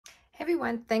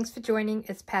everyone, thanks for joining.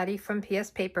 It's Patty from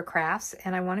PS Paper Crafts,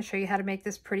 and I want to show you how to make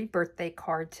this pretty birthday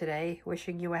card today.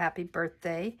 Wishing you a happy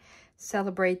birthday.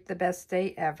 Celebrate the best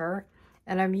day ever.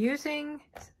 And I'm using,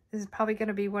 this is probably going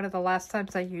to be one of the last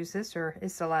times I use this, or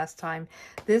it's the last time.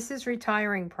 This is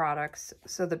Retiring Products.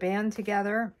 So the Band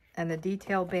Together and the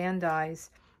Detail Band Dies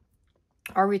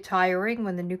are retiring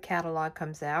when the new catalog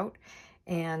comes out.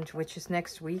 And which is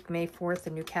next week, May 4th, the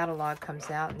new catalog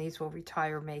comes out, and these will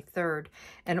retire May 3rd.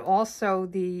 And also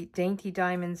the Dainty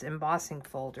Diamonds embossing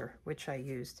folder, which I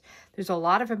used. There's a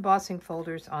lot of embossing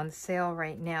folders on sale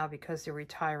right now because they're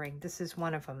retiring. This is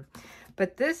one of them.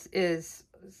 But this is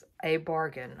a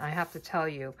bargain, I have to tell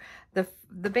you. The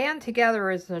Band Together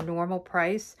is a normal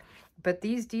price, but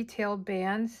these detailed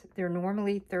bands, they're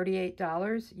normally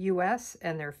 $38 US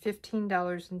and they're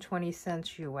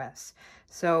 $15.20 US.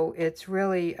 So it's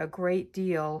really a great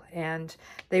deal, and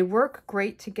they work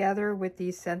great together with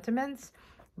these sentiments,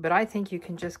 but I think you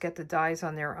can just get the dies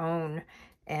on their own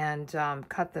and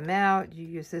cut them out. You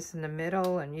use this in the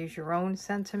middle and use your own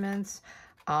sentiments.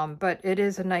 But it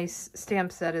is a nice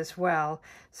stamp set as well.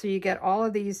 So you get all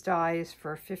of these dies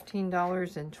for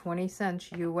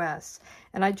 $15.20 US.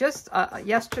 And I just,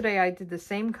 yesterday I did the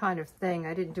same kind of thing.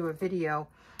 I didn't do a video,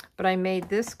 but I made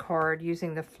this card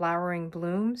using the Flowering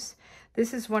Blooms.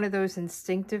 This is one of those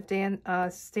instinctive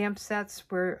stamp sets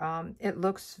where it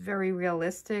looks very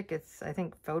realistic. It's, I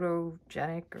think,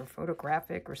 photogenic or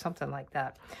photographic or something like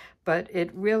that. But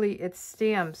it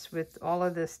stamps with all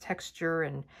of this texture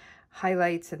and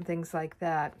highlights and things like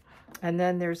that. And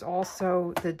then there's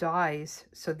also the dies.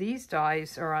 So these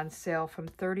dies are on sale from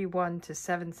 $31 to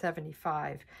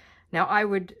 $7.75. Now I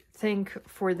would think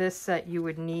for this set you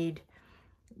would need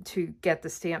to get the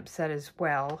stamp set as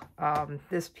well.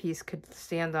 This piece could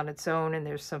stand on its own, and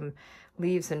there's some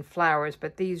leaves and flowers,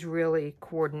 but these really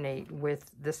coordinate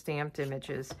with the stamped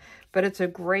images. But it's a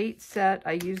great set.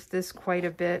 I use this quite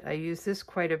a bit.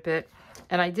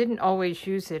 And I didn't always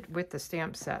use it with the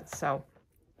stamp set. So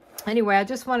anyway, I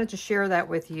just wanted to share that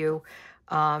with you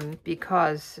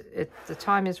because the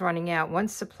time is running out.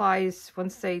 Once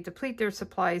they deplete their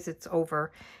supplies, it's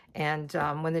over. And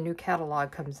when the new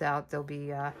catalog comes out, they'll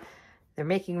be they're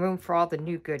making room for all the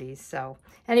new goodies. So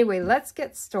anyway, let's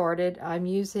get started. I'm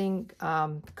using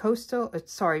Bermuda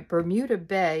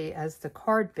Bay as the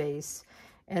card base,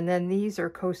 and then these are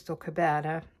Coastal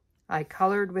Cabana. I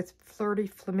colored with Flirty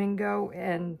Flamingo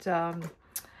and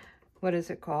what is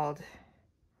it called?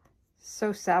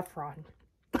 So Saffron.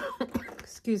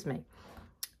 Excuse me.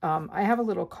 I have a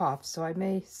little cough, so I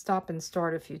may stop and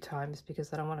start a few times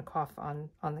because I don't want to cough on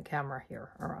the camera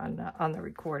here or on the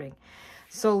recording.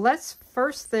 So let's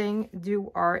first thing do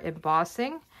our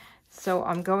embossing. So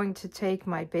I'm going to take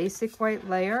my basic white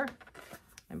layer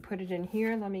and put it in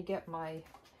here. Let me get my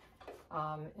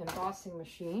embossing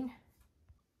machine.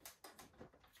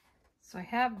 So I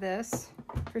have this.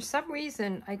 For some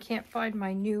reason, I can't find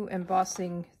my new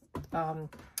embossing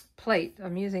plate.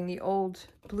 I'm using the old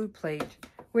blue plate,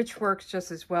 which works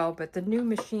just as well, but the new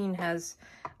machine has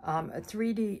a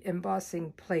 3D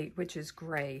embossing plate, which is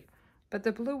gray, but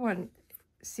the blue one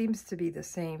seems to be the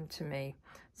same to me.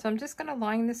 So I'm just going to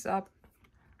line this up.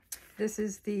 This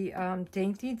is the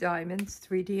Dainty Diamonds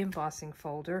 3D embossing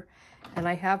folder, and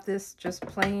I have this just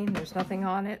plain. There's nothing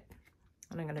on it,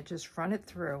 and I'm going to just run it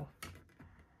through.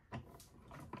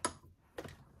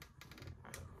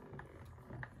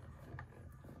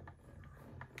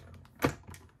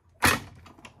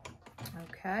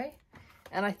 Okay,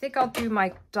 and I think I'll do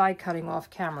my die cutting off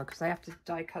camera because I have to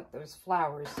die cut those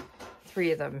flowers,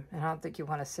 3 of them, and I don't think you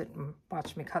want to sit and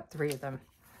watch me cut 3 of them.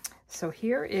 So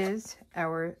here is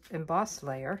our embossed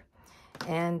layer,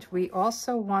 and we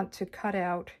also want to cut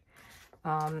out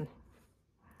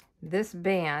this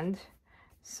band.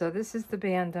 So this is the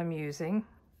band I'm using,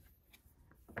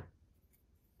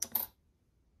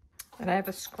 and I have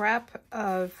a scrap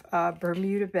of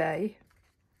Bermuda Bay.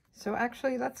 So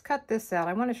actually, let's cut this out.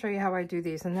 I want to show you how I do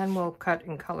these, and then we'll cut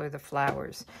and color the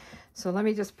flowers. So let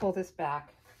me just pull this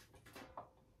back,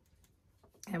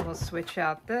 and we'll switch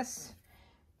out this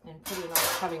and put it on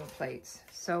cutting plates.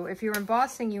 So if you're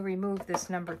embossing, you remove this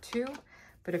number 2,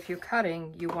 but if you're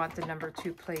cutting, you want the number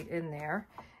 2 plate in there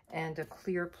and a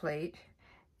clear plate.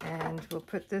 And we'll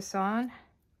put this on.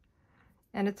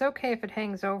 And it's okay if it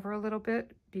hangs over a little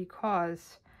bit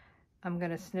because I'm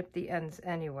going to snip the ends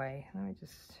anyway. Let me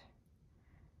just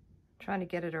trying to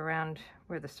get it around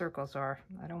where the circles are.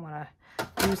 I don't want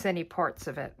to lose any parts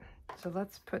of it. So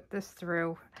let's put this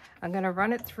through. I'm going to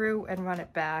run it through and run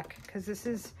it back because this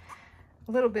is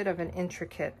a little bit of an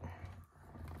intricate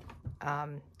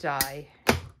die.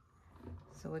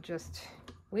 So we'll just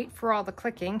wait for all the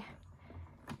clicking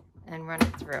and run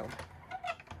it through.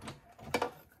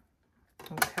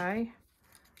 Okay,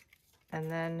 and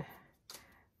then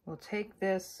we'll take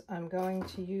this. I'm going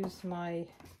to use my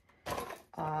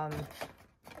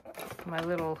my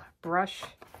little brush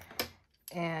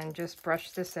and just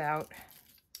brush this out.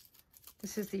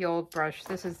 This is the old brush.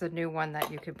 This is the new one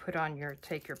that you can put on your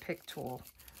take your pick tool.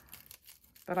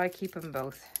 But I keep them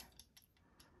both.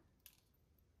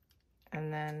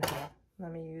 And then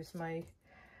let me use my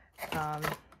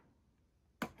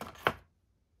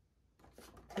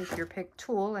take your pick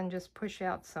tool and just push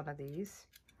out some of these.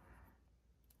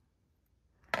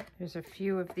 There's a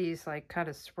few of these like kind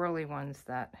of swirly ones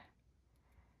that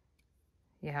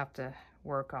you have to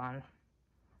work on,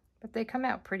 but they come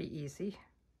out pretty easy.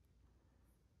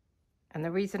 And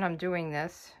the reason I'm doing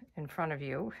this in front of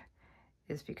you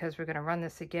is because we're going to run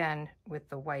this again with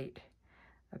the white,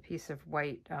 a piece of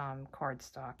white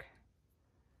cardstock,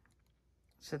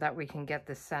 so that we can get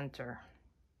the center.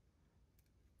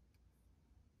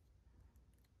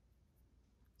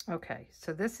 Okay,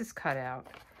 so this is cut out.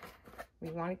 We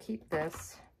want to keep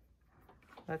this.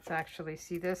 Let's actually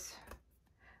see this.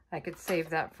 I could save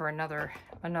that for another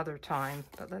time,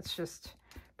 but let's just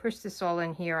push this all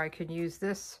in here. I could use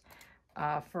this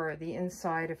for the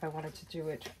inside if I wanted to do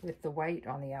it with the white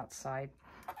on the outside.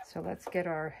 So let's get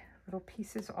our little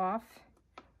pieces off.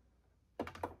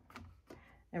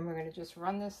 And we're going to just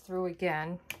run this through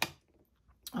again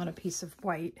on a piece of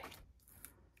white.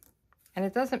 And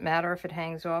it doesn't matter if it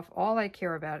hangs off. All I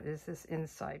care about is this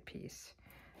inside piece.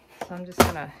 So I'm just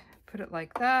going to put it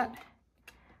like that.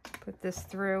 Put this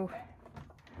through.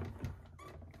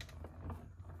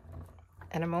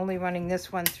 And I'm only running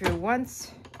this one through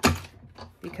once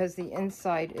because the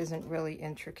inside isn't really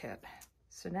intricate.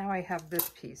 So now I have this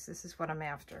piece. This is what I'm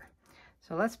after.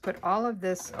 So let's put all of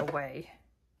this away.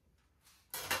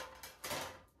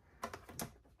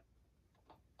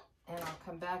 And I'll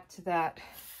come back to that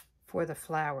for the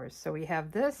flowers. So we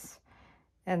have this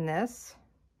and this.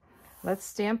 Let's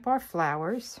stamp our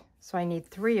flowers. So I need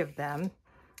 3 of them.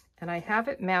 And I have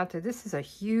it mounted. This is a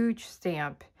huge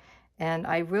stamp, and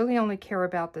I really only care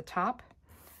about the top.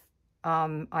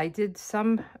 I did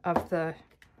some of the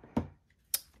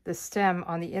stem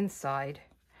on the inside,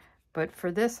 but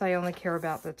for this I only care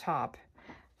about the top.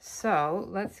 So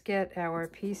let's get our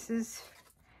pieces,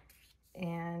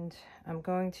 and I'm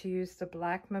going to use the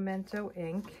black Memento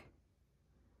ink.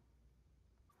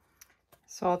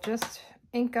 So I'll just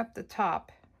ink up the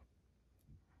top.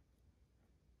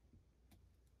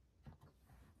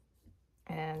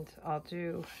 And I'll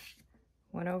do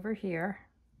one over here.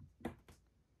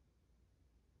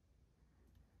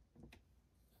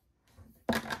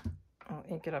 I'll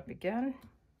ink it up again.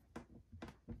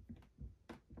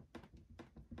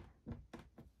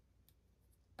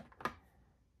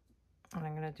 And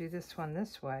I'm going to do this one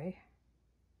this way.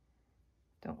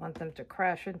 Don't want them to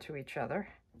crash into each other.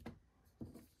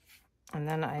 And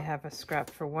then I have a scrap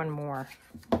for one more.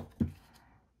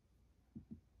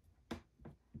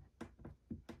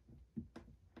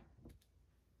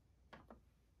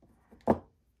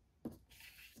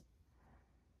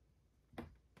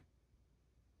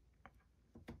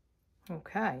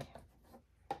 Okay,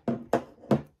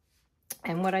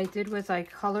 and what I did was I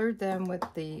colored them with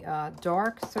the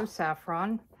dark So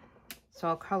Saffron. So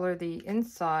I'll color the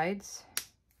insides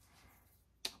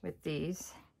with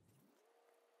these.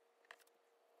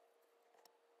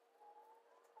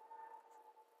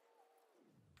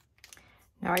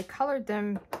 Now I colored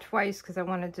them twice because I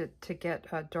wanted to get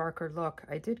a darker look.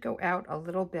 I did go out a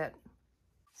little bit.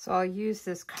 So I'll use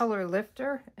this color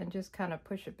lifter and just kind of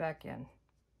push it back in.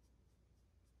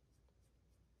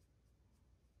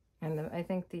 And I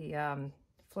think the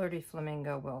Flirty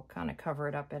Flamingo will kind of cover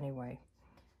it up anyway.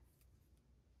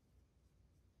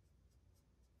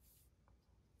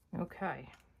 Okay,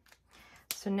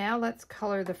 so now let's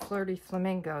color the Flirty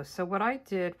Flamingo. So what I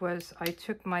did was I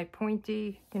took my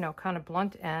pointy, kind of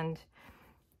blunt end,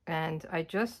 and I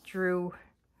just drew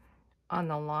on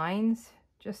the lines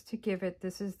just to give it,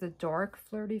 this is the dark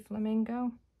Flirty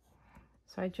Flamingo.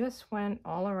 So I just went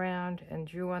all around and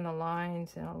drew on the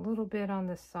lines and a little bit on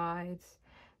the sides,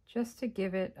 just to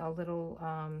give it a little,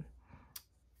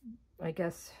 I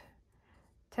guess,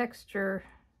 texture.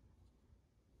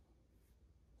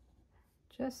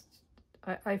 Just,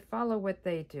 I follow what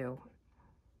they do.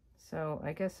 So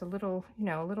I guess a little,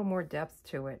 a little more depth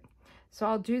to it. So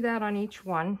I'll do that on each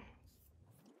one.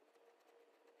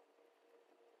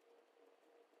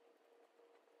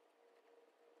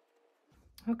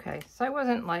 Okay, so I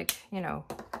wasn't like,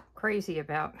 crazy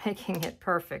about making it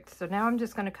perfect. So now I'm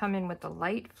just going to come in with the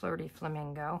light Flirty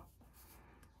Flamingo.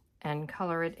 and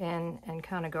color it in and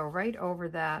kind of go right over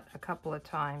that a couple of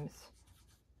times.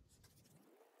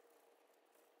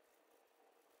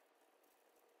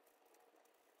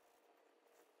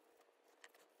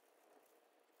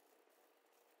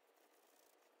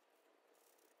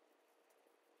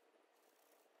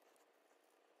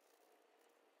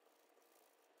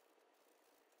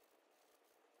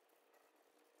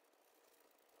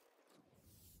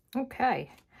 Okay,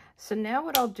 so now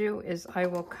what I'll do is I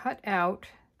will cut out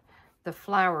the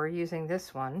flower using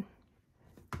this one,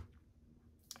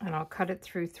 and I'll cut it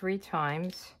through 3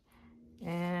 times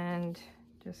and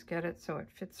just get it so it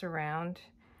fits around,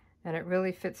 and it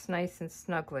really fits nice and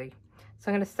snugly. So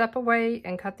I'm going to step away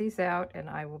and cut these out, and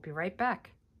I will be right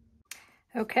back.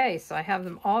 Okay, so I have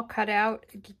them all cut out.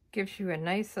 It gives you a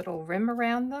nice little rim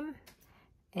around them,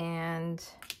 and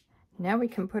now we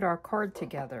can put our card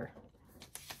together.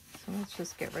 So let's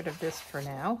just get rid of this for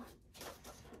now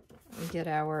and get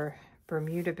our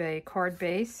Bermuda Bay card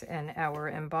base and our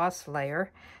embossed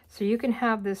layer. So you can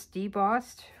have this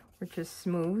debossed, which is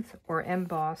smooth, or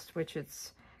embossed, which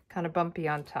is kind of bumpy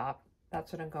on top.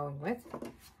 That's what I'm going with.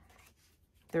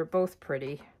 They're both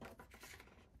pretty.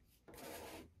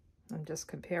 I'm just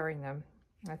comparing them.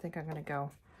 I think I'm going to go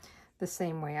the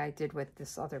same way I did with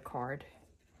this other card.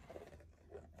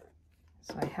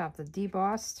 So I have the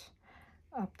debossed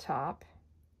up top.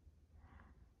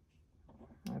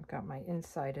 I've got my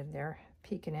inside in there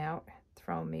peeking out,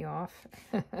 throwing me off.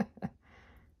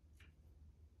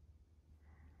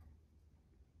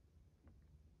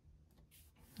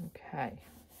 Okay,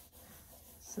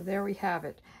 so there we have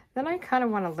it. Then I kind of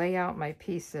want to lay out my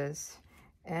pieces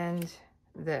and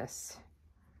this,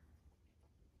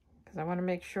 because I want to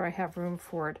make sure I have room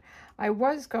for it. I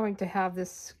was going to have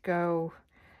this go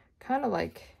kind of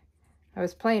like, I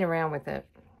was playing around with it,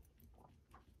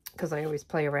 because I always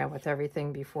play around with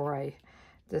everything before I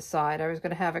decide. I was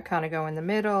going to have it kind of go in the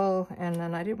middle, and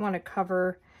then I didn't want to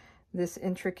cover this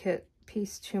intricate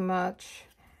piece too much.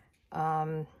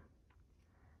 Have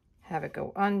it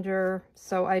go under.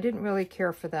 So I didn't really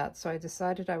care for that. So I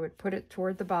decided I would put it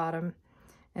toward the bottom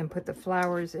and put the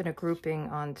flowers in a grouping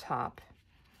on top.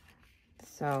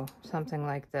 So something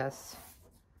like this.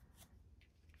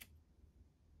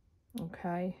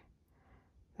 Okay.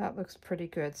 That looks pretty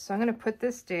good. So I'm going to put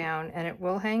this down, and it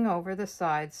will hang over the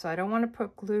sides. So I don't want to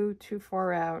put glue too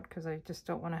far out, because I just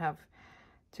don't want to have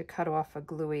to cut off a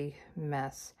gluey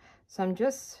mess. So I'm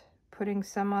just putting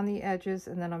some on the edges,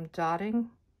 and then I'm dotting.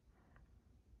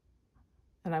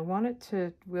 And I want it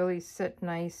to really sit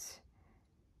nice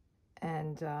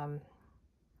and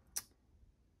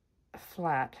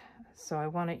flat. So I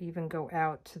want to even go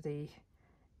out to the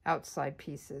outside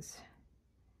pieces.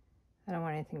 I don't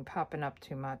want anything popping up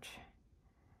too much.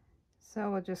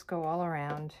 So we'll just go all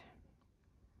around,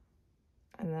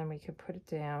 and then we can put it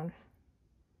down.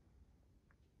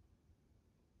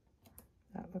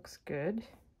 That looks good.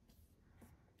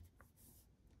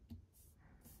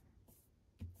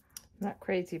 I'm not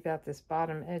crazy about this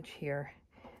bottom edge here.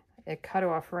 It cut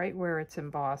off right where it's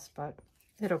embossed, but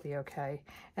it'll be okay.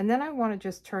 And then I want to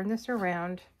just turn this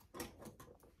around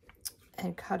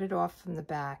and cut it off from the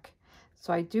back.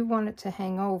 So I do want it to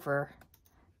hang over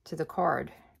to the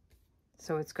card,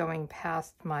 so it's going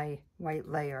past my white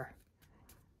layer.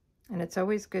 And it's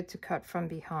always good to cut from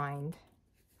behind.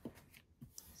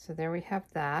 So there we have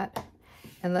that.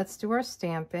 And let's do our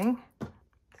stamping.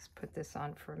 Let's put this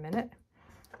on for a minute.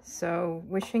 So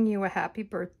wishing you a happy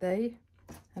birthday.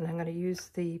 And I'm going to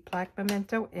use the Black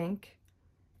Memento ink.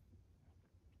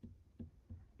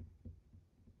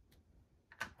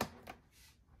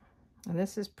 And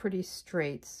this is pretty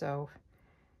straight, so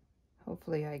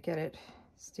hopefully I get it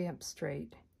stamped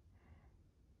straight.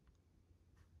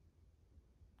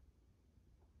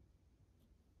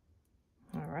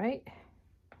 All right.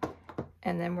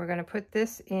 And then we're going to put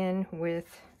this in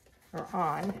with, or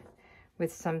on,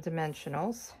 with some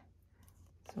dimensionals.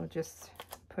 So just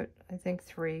put, I think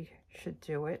 3 should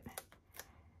do it.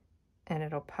 And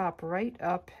it'll pop right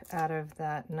up out of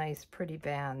that nice pretty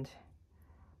band.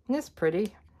 Isn't this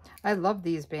pretty? I love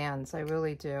these bands, I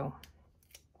really do.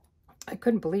 I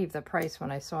couldn't believe the price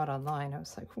when I saw it online. I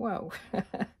was like, whoa.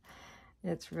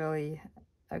 It's really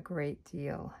a great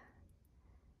deal.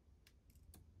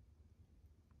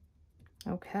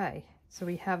 Okay, so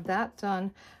we have that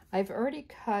done. I've already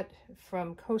cut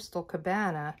from Coastal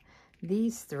Cabana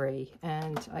these 3,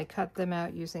 and I cut them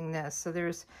out using this. So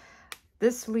there's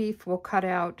this leaf, will cut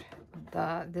out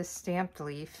this stamped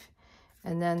leaf,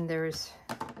 and then there's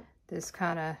this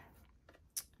kind of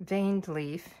veined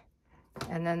leaf,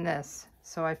 and then this.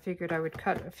 So I figured I would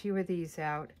cut a few of these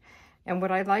out. And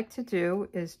what I like to do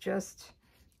is just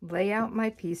lay out my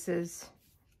pieces,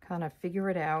 kind of figure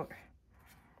it out.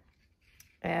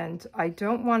 And I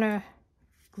don't want to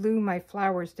glue my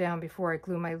flowers down before I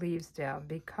glue my leaves down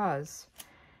because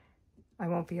I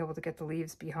won't be able to get the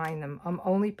leaves behind them. I'm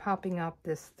only popping up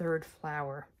this third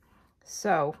flower.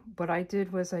 So what I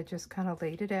did was I just kind of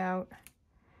laid it out,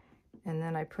 and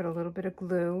then I put a little bit of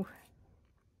glue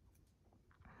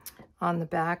on the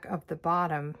back of the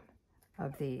bottom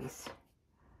of these.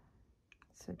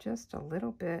 So just a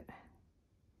little bit.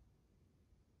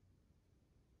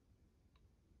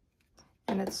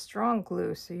 And it's strong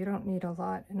glue, so you don't need a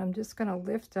lot. And I'm just going to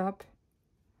lift up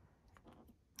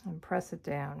and press it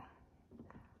down.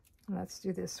 And let's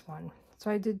do this one. So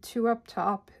I did 2 up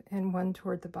top and 1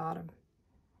 toward the bottom.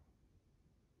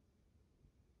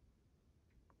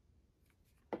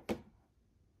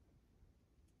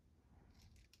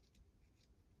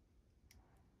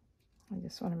 I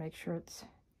just want to make sure it's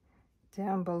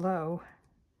down below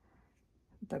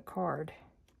the card.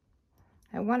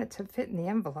 I want it to fit in the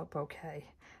envelope okay.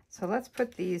 So let's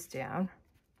put these down.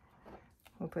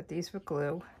 We'll put these with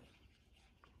glue.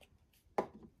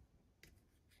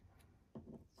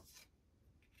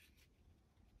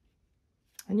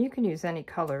 And you can use any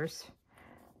colors.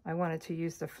 I wanted to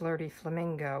use the Flirty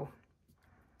Flamingo.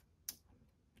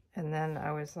 And then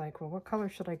I was like, well, what color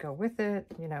should I go with it?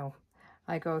 You know,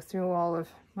 I go through all of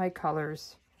my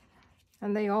colors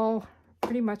and they all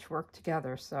pretty much work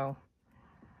together. So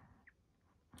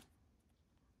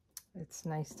it's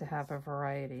nice to have a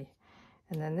variety.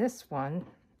 And then this one,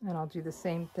 and I'll do the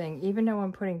same thing. Even though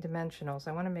I'm putting dimensionals,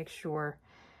 I want to make sure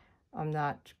I'm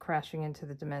not crashing into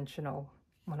the dimensional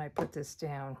when I put this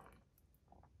down.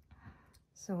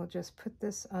 So we'll just put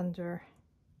this under.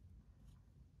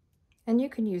 And you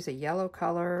can use a yellow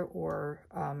color or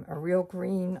a real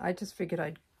green. I just figured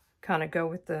I'd kind of go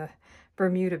with the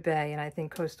Bermuda Bay, and I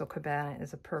think Coastal Cabana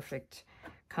is a perfect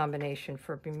combination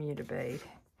for Bermuda Bay.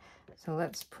 So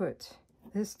let's put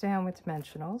this down with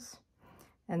dimensionals,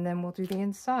 and then we'll do the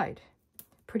inside.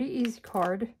 Pretty easy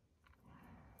card.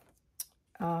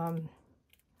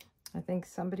 I think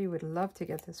somebody would love to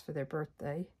get this for their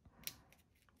birthday.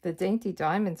 The Dainty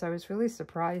Diamonds, I was really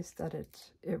surprised that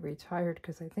it retired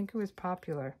because I think it was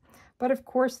popular. But of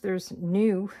course there's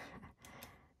new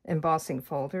embossing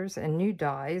folders and new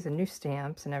dies and new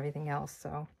stamps and everything else.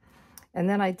 So, and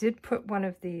then I did put one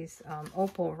of these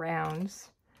opal rounds.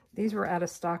 These were out of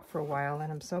stock for a while,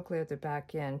 and I'm so glad they're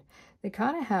back in. They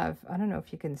kind of have, I don't know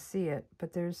if you can see it,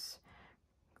 but there's,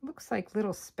 looks like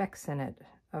little specks in it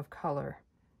of color.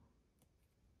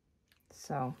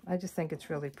 So I just think it's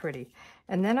really pretty.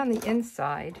 And then on the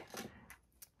inside,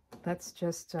 let's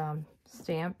just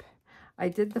stamp. I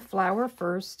did the flower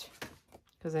first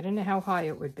because I didn't know how high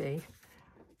it would be.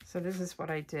 So this is what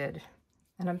I did.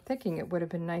 And I'm thinking it would have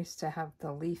been nice to have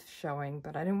the leaf showing,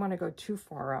 but I didn't want to go too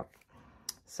far up.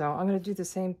 So I'm going to do the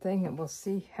same thing and we'll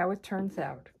see how it turns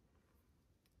out.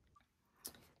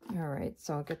 All right,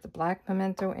 so I'll get the black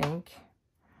Memento ink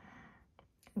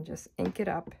and just ink it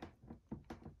up.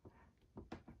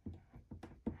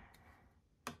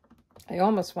 I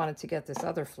almost wanted to get this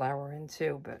other flower in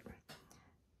too, but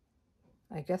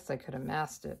I guess I could have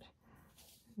masked it.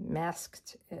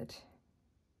 Let's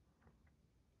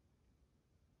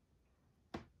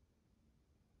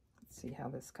see how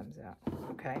this comes out.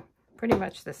 Okay, pretty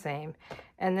much the same.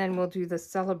 And then we'll do the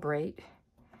Celebrate.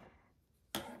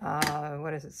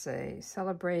 What does it say?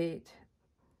 Celebrate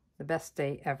the best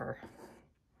day ever.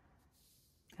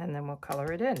 And then we'll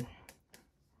color it in.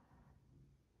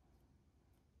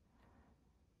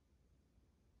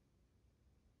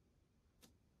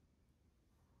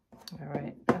 All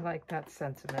right, I like that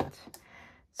sentiment.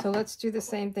 So let's do the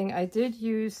same thing. I did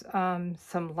use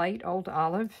some light old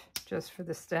olive just for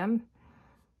the stem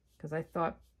because I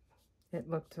thought it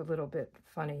looked a little bit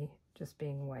funny just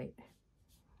being white.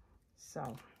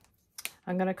 So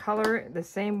I'm going to color it the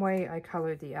same way I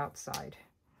colored the outside.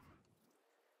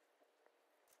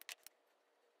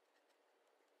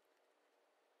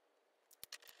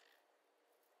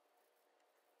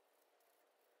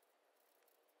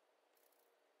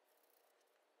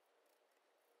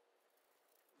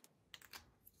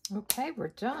 Okay, we're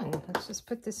done. Let's just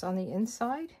put this on the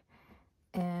inside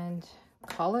and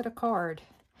call it a card.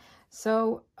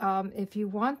 So if you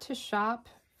want to shop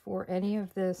for any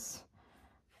of this,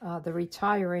 the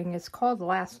retiring, it's called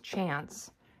Last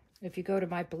Chance. If you go to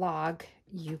my blog,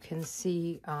 you can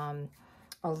see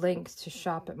a link to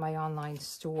shop at my online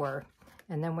store.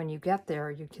 And then when you get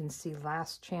there, you can see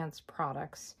Last Chance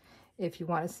products. If you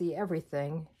want to see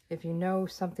everything, if you know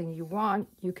something you want,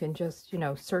 you can just, you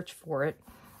know, search for it.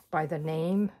 by the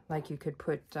name, like you could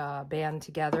put band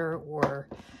together or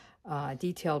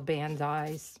detailed band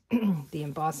dies, the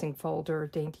embossing folder,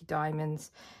 dainty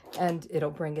diamonds, and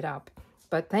it'll bring it up.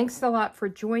 But thanks a lot for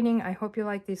joining. I hope you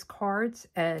like these cards,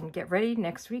 and get ready.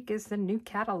 Next week is the new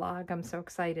catalog. I'm so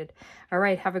excited. All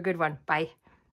right, have a good one. Bye.